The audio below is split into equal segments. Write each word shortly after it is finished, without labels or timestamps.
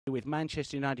with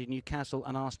Manchester United, Newcastle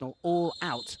and Arsenal all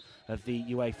out of the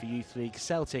UEFA Youth League.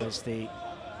 Celtic as the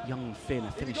young Finn,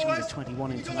 a Finnish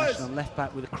under-21 international left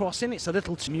back with a cross in. It's a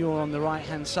little Muir on the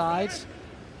right-hand side.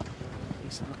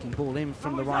 Decent looking ball in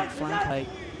from the right flank.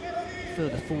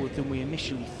 Further forward than we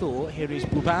initially thought. Here is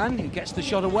Buban, who gets the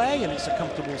shot away, and it's a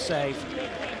comfortable save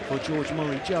for George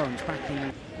Murray-Jones. Back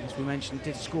in, as we mentioned,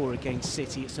 did score against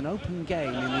City. It's an open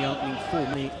game in the opening 4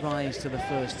 minutes. Rise to the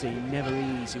first team, never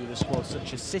easy with a squad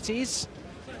such as City's.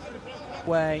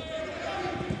 Way.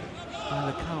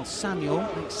 Carl Samuel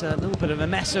makes a little bit of a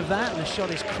mess of that, and the shot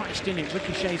is crashed in. It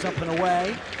ricochets up and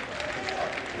away.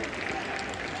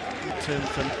 Turn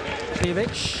from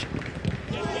Kljevic.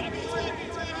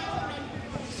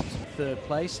 Third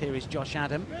place. Here is Josh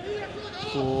Adam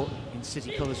in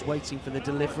City colours, waiting for the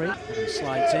delivery. And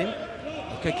slides in.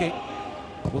 Okeke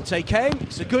will take aim.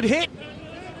 It's a good hit.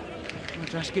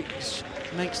 Draskic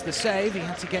makes the save. He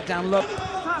had to get down low.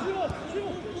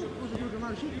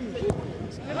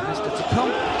 To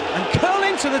come and curl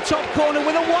into the top corner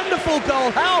with a wonderful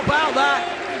goal. How about that?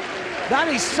 That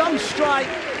is some strike.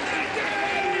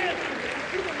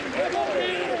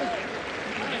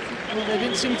 Well, there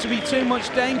didn't seem to be too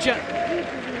much danger.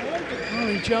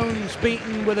 Murray-Jones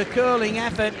beaten with a curling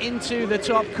effort into the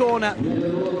top corner.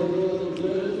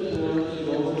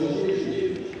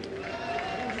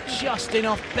 Just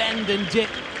enough bend and dip.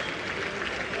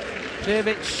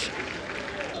 Kljevic.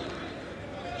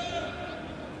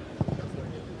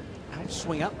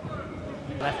 Swing up,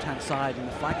 left-hand side, and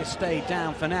the flag has stayed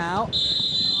down for now.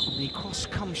 The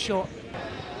cross-come shot.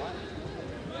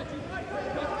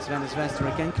 Crvena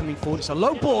Zvezda again coming forward. It's a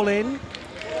low ball in.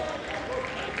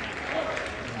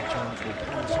 Jones will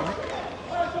pounce on it.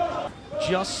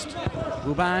 Just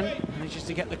Buban manages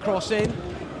to get the cross in.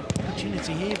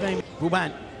 Opportunity here, then.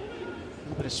 Buban. A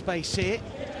little bit of space here.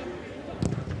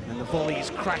 And the volley is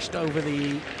crashed over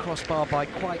the crossbar by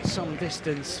quite some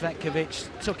distance. Svetkovic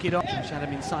took it off.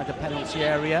 Adam inside the penalty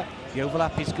area. The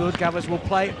overlap is good. Gavers will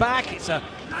play it back. It's a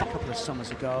couple of summers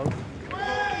ago.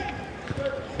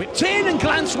 Whipped in and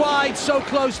glanced wide, so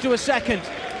close to a second.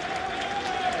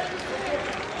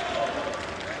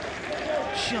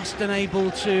 Just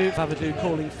unable to. Vavadou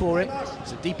calling for it.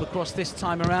 It's a deeper cross this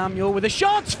time around. Muir with a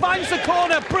shot, finds the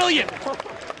corner. Brilliant.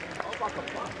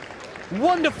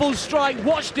 Wonderful strike,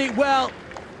 watched it well,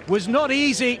 was not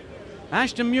easy.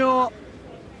 Ashton Muir,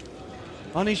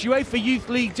 on his UEFA Youth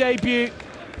League debut,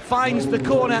 finds the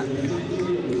corner.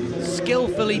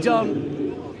 Skillfully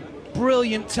done,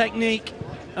 brilliant technique,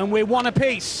 and we're one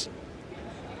apiece.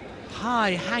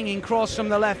 High hanging cross from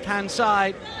the left-hand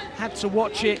side, had to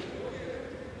watch it.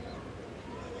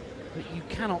 But you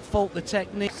cannot fault the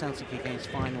technique. Celtic against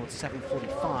Feyenoord,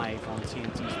 7:45 on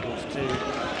TNT Sports 2.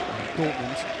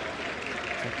 Dortmund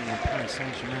taking on Paris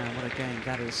Saint-Germain. What a game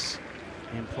that is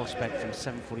in prospect from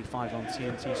 7:45 on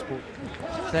TNT Sport.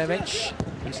 Kljevic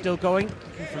is still going,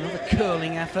 looking for another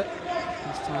curling effort.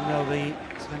 This time though the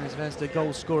Crvena Zvezda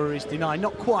goal scorer is denied,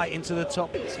 not quite into the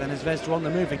top. Crvena Zvezda on the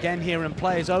move again here, and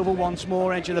players over once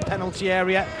more, edge of the penalty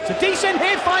area. It's a decent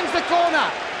hit, finds the corner.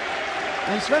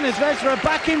 And Crvena Zvezda are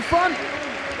back in front.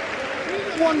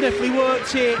 Wonderfully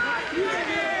worked here.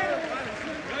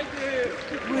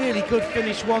 Really good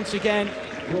finish once again.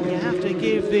 You have to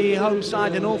give the home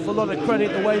side an awful lot of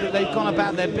credit the way that they've gone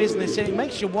about their business, and it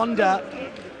makes you wonder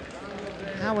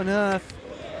how on earth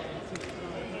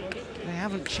they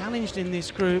haven't challenged in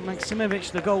this group.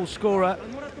 Maksimovic, the goal scorer.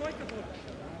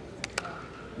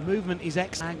 Movement is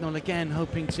hexagonal again,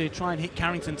 hoping to try and hit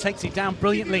Carrington, takes it down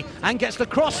brilliantly and gets the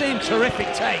cross in.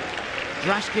 Terrific take.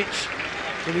 Draskic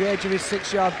to the edge of his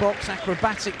 6-yard box,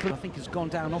 acrobatically. I think has gone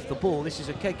down off the ball. This is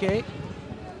Okeke.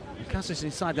 Cassis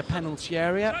inside the penalty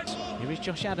area. Here is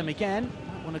Josh Adam again.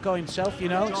 Might want to go himself, you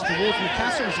know. It's towards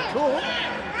Newcastle. Is it caught?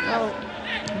 Well,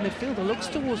 the midfielder looks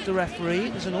towards the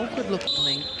referee. There's an awkward look. That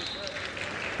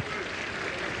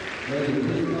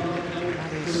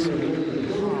is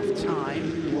half-time.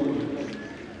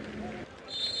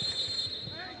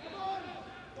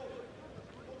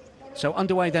 So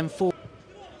underway then for.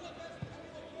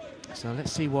 So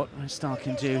let's see what Red Star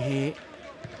can do here.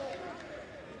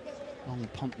 Long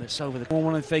pump that's over the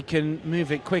corner. If they can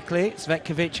move it quickly.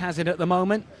 Svetkovic has it at the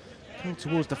moment. Come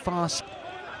towards the far side.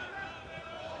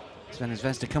 Crvena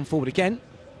Zvezda come forward again.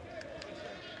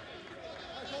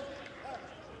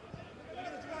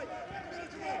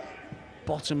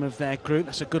 Bottom of their group.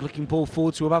 That's a good looking ball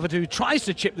forward to Vavadou. Tries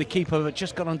to chip the keeper, but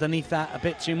just got underneath that a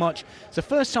bit too much. It's the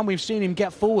first time we've seen him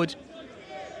get forward.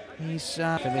 He's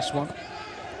for this one.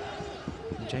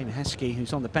 Jane Heskey,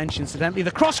 who's on the bench incidentally.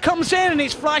 The cross comes in and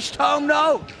it's flashed home.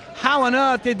 No! How on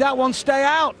earth did that one stay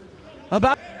out?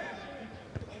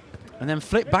 And then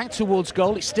flip back towards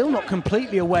goal. It's still not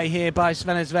completely away here by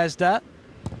Crvena Zvezda.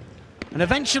 And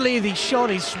eventually the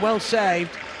shot is well saved.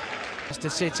 Manchester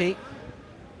City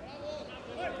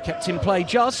kept in play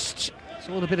just. It's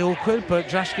all a bit awkward, but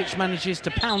Draškić manages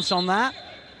to pounce on that.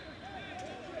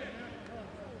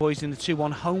 Boys in the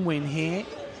 2-1 home win here.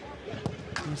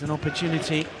 There's an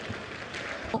opportunity.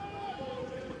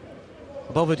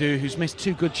 Bovadu, who's missed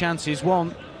 2 good chances,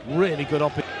 one really good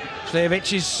opportunity.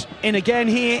 Sljevic is in again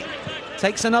here,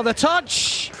 takes another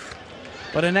touch,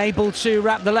 but unable to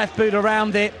wrap the left boot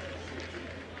around it.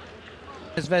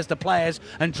 Zvezda players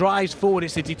and drives forward.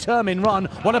 It's a determined run.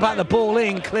 What about the ball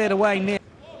in? Cleared away near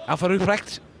Alfa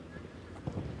Ruprecht.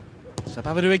 So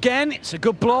Bovadu again. It's a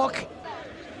good block.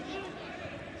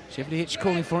 Sljevic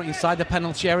calling for it inside the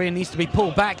penalty area. Needs to be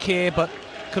pulled back here, but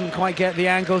couldn't quite get the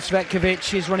angle.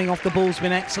 Cvetkovic is running off the ball's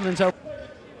been excellent.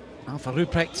 Alfa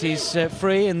Ruprecht is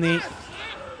free, and the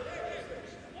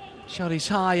shot is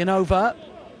high and over.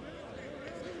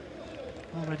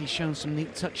 Already shown some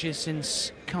neat touches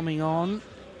since coming on.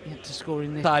 Yet to score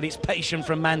in this side. It's patient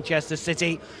from Manchester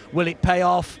City. Will it pay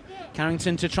off?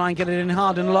 Carrington to try and get it in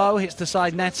hard and low. Hits the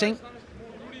side netting.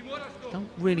 Don't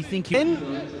really think he in.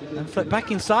 And flip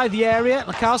back inside the area.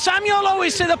 Carl Samuel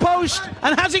always to the post.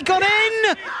 And has it gone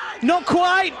in? Not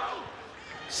quite.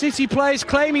 City players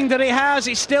claiming that it has.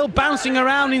 It's still bouncing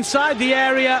around inside the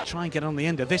area. Try and get on the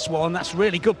end of this one. That's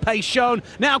really good pace shown.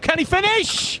 Now can he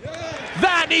finish?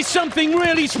 That is something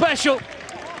really special.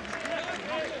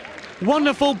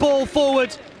 Wonderful ball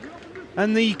forward.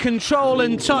 And the control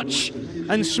and touch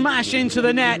and smash into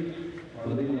the net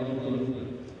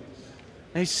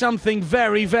is something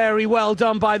very, very well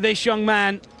done by this young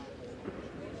man.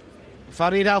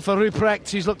 Farid Alfa Ruprecht,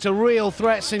 who's looked a real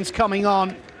threat since coming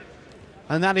on.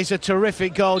 And that is a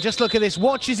terrific goal. Just look at this,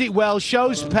 watches it well,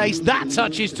 shows pace. That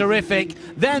touch is terrific.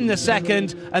 Then the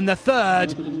second and the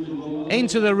third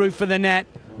into the roof of the net.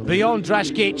 Beyond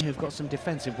Draškić, who've got some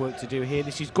defensive work to do here.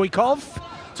 This is Gojkov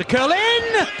to curl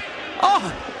in.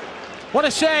 Oh, what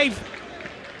a save.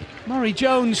 Murray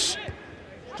Jones,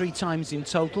 3 times in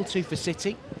total, 2 for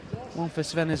City, 1 for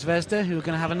Crvena Zvezda, who are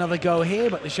going to have another go here,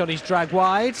 but the shot is dragged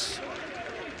wide.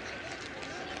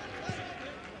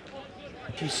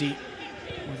 You see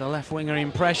with a left winger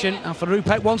impression. Alfa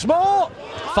Ruprecht once more.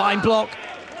 Fine block.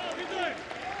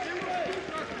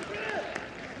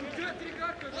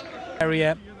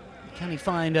 Area. Can he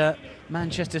find a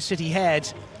Manchester City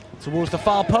head towards the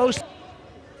far post?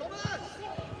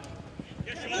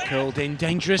 Curled in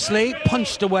dangerously,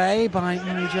 punched away by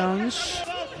Murray Jones,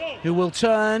 who will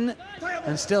turn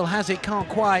and still has it, can't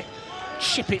quite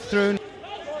chip it through.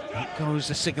 That goes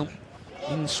the signal.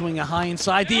 In swinger high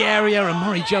inside the area, and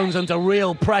Murray Jones under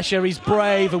real pressure. He's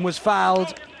brave and was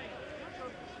fouled.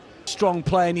 Strong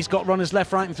play, and he's got runners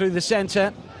left, right and through the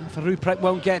centre. Alfa Ruprecht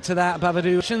won't get to that.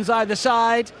 Bovadu either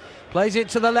side, plays it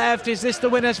to the left. Is this the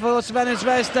winner for Crvena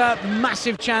Zvezda?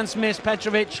 Massive chance missed.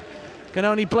 Petrovic can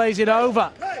only blaze it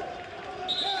over.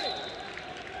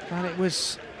 But it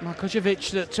was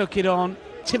Markovic that took it on.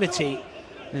 Activity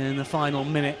in the final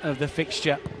minute of the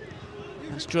fixture.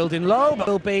 That's drilled in low, but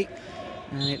will be.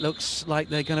 And it looks like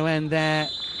they're going to end their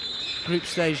group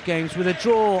stage games with a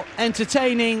draw.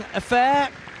 Entertaining affair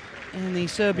in the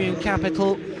Serbian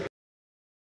capital.